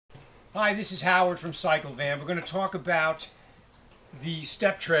Hi, this is Howard from Cycle Van. We're going to talk about the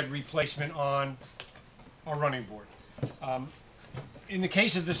step tread replacement on our running board. In the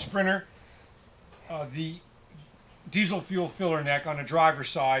case of the Sprinter, the diesel fuel filler neck on the driver's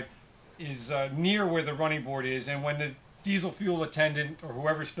side is near where the running board is, and when the diesel fuel attendant or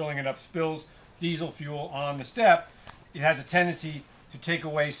whoever's filling it up spills diesel fuel on the step, it has a tendency to take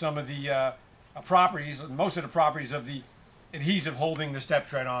away some of the properties, most of the properties of the adhesive holding the step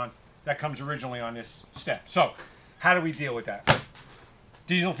tread on that comes originally on this step. So, how do we deal with that?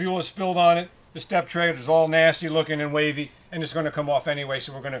 Diesel fuel is spilled on it, the step tread is all nasty looking and wavy, and it's going to come off anyway,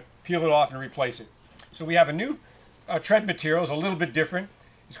 so we're going to peel it off and replace it. So we have a new tread material, it's a little bit different.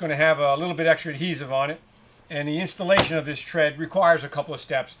 It's going to have a little bit extra adhesive on it, and the installation of this tread requires a couple of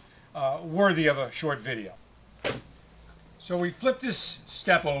steps worthy of a short video. So we flip this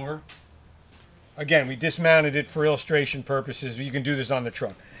step over. Again, we dismounted it for illustration purposes. You can do this on the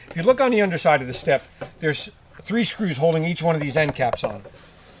truck. If you look on the underside of the step, there's 3 screws holding each one of these end caps on.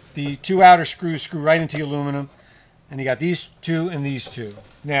 The 2 outer screws screw right into the aluminum, and you got these 2 and these 2.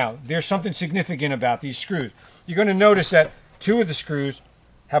 Now, there's something significant about these screws. You're going to notice that 2 of the screws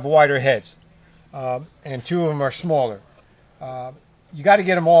have wider heads, and 2 of them are smaller. You got to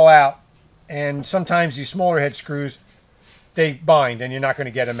get them all out, and sometimes these smaller head screws, they bind, and you're not going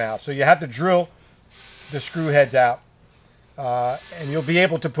to get them out. So you have to drill the screw heads out, and you'll be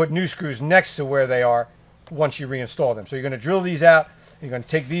able to put new screws next to where they are once you reinstall them. So you're going to drill these out, you're going to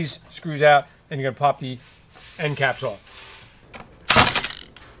take these screws out, and you're going to pop the end caps off.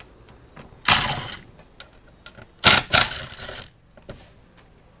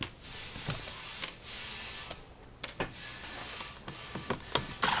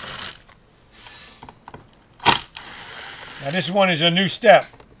 Now this one is a new step,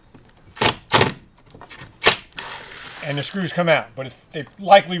 and the screws come out, but if they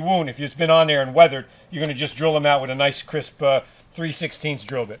likely won't. If it's been on there and weathered, you're going to just drill them out with a nice crisp 3/16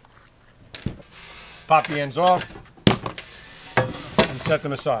 drill bit. Pop the ends off and set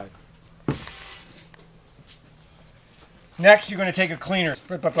them aside. Next, you're going to take a cleaner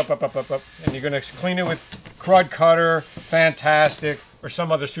and you're going to clean it with Crud Cutter, Fantastic, or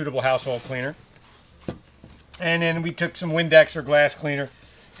some other suitable household cleaner. And then we took some Windex or glass cleaner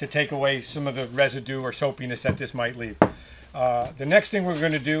to take away some of the residue or soapiness that this might leave. The next thing we're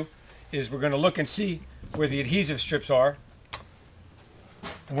going to do is we're going to look and see where the adhesive strips are.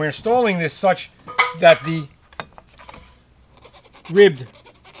 And we're installing this such that the ribbed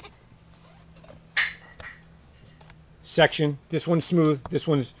section, this one's smooth, this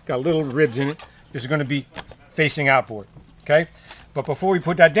one's got little ribs in it, this is going to be facing outboard. Okay? But before we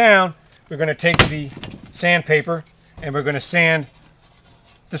put that down, we're going to take the sandpaper and we're going to sand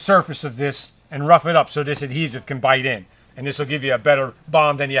the surface of this and rough it up so this adhesive can bite in, and this will give you a better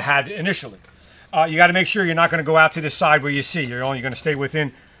bond than you had initially. You got to make sure you're not going to go out to the side where you see. You're only going to stay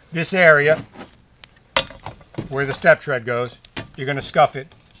within this area where the step tread goes. You're going to scuff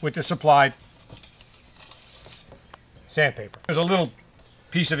it with the supplied sandpaper. There's a little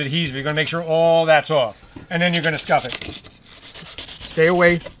piece of adhesive. You're going to make sure all that's off, and then you're going to scuff it. Stay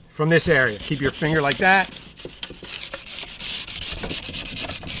away from this area. Keep your finger like that.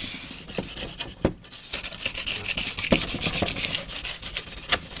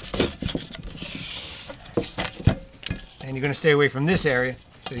 And you're going to stay away from this area,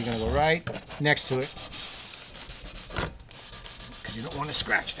 so you're going to go right next to it, because you don't want to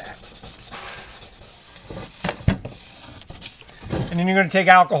scratch that. And then you're going to take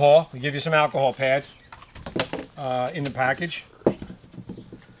alcohol. We give you some alcohol pads in the package.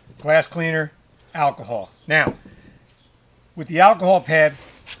 Glass cleaner, alcohol. Now, with the alcohol pad,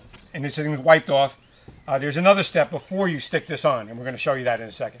 and this thing's wiped off, there's another step before you stick this on, and we're going to show you that in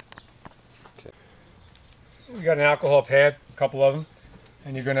a second. Okay. We got an alcohol pad, a couple of them,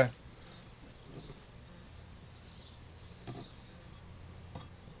 and you're going to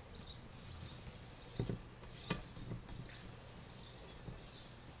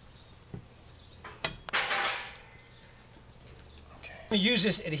use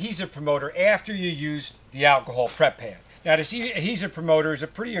this adhesive promoter after you use the alcohol prep pad. Now, this adhesive promoter is a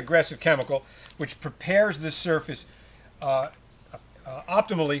pretty aggressive chemical which prepares the surface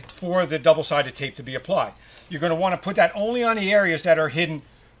optimally for the double-sided tape to be applied. You're going to want to put that only on the areas that are hidden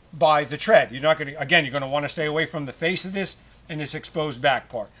by the tread. You're not going to, again, you're going to want to stay away from the face of this and this exposed back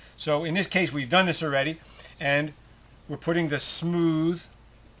part. So in this case, we've done this already, and we're putting the smooth,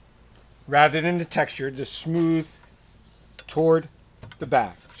 rather than the textured, the smooth toward the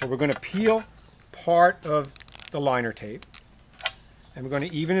back. So we're going to peel part of the liner tape, and we're going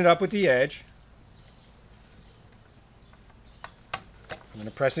to even it up with the edge. I'm going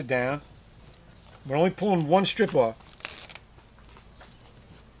to press it down. We're only pulling one strip off.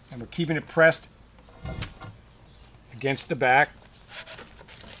 And we're keeping it pressed against the back,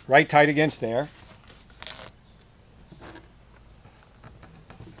 right tight against there.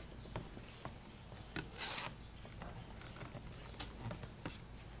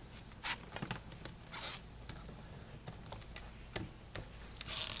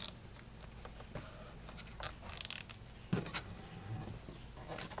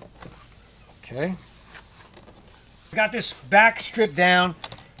 Okay. Got this back stripped down.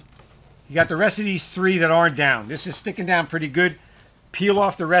 You got the rest of these three that aren't down. This is sticking down pretty good. Peel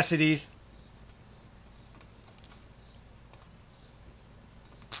off the rest of these.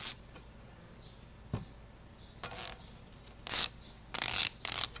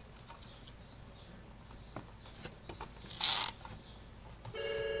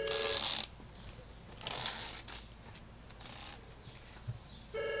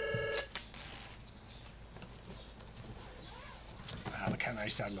 Wow, look how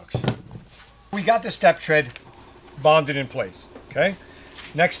nice that looks. We got the step tread bonded in place, okay?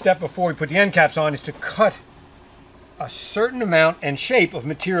 Next step before we put the end caps on is to cut a certain amount and shape of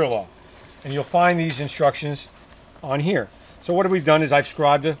material off. And you'll find these instructions on here. So what we've done is I've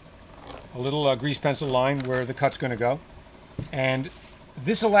scribed a little grease pencil line where the cut's going to go. And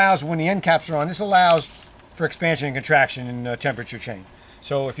this allows, when the end caps are on, this allows for expansion and contraction in temperature change.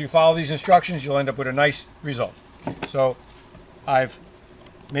 So if you follow these instructions, you'll end up with a nice result. So I've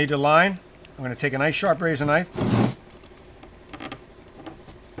made the line. I'm going to take a nice sharp razor knife.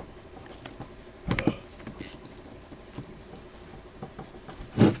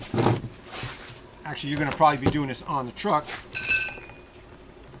 Actually, you're going to probably be doing this on the truck.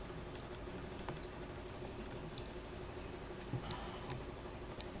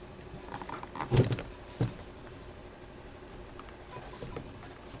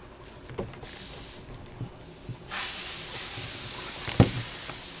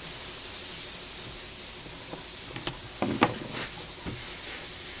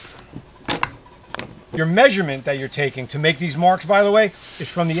 Your measurement that you're taking to make these marks, by the way, is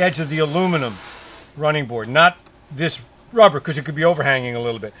from the edge of the aluminum running board, not this rubber, because it could be overhanging a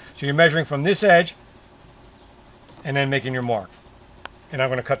little bit. So you're measuring from this edge and then making your mark. And I'm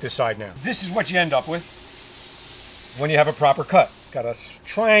going to cut this side now. This is what you end up with when you have a proper cut. Got a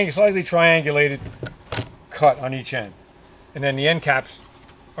slightly triangulated cut on each end. And then the end caps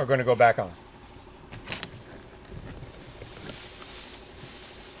are going to go back on.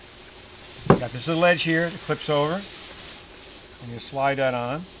 Got this little edge here that clips over, and you slide that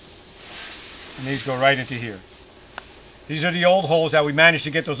on, and these go right into here. These are the old holes that we managed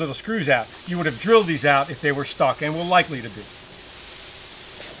to get those little screws out. You would have drilled these out if they were stuck, and will likely to be.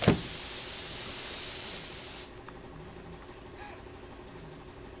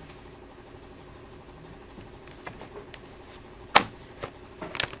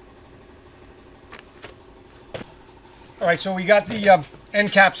 All right, so we got the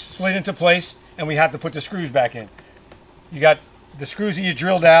end caps slid into place, and we have to put the screws back in. You got the screws that you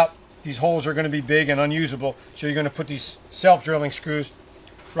drilled out. These holes are going to be big and unusable, so you're going to put these self-drilling screws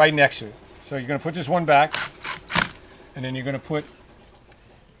right next to it. So you're going to put this one back, and then you're going to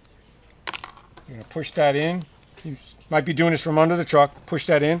push that in. You might be doing this from under the truck. Push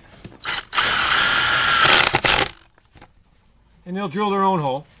that in, and they'll drill their own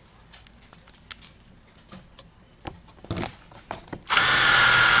hole.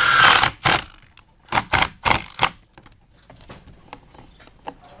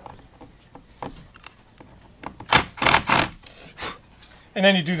 And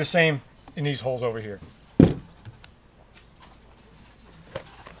then you do the same in these holes over here.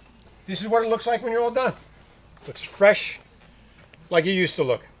 This is what it looks like when you're all done. Looks fresh, like it used to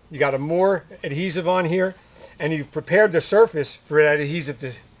look. You got a more adhesive on here, and you've prepared the surface for that adhesive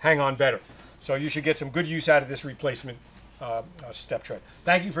to hang on better. So you should get some good use out of this replacement step tread.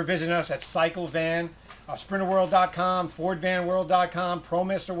 Thank you for visiting us at CycleVan, SprinterWorld.com, FordVanWorld.com,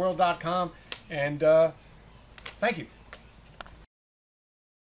 ProMasterWorld.com, and thank you.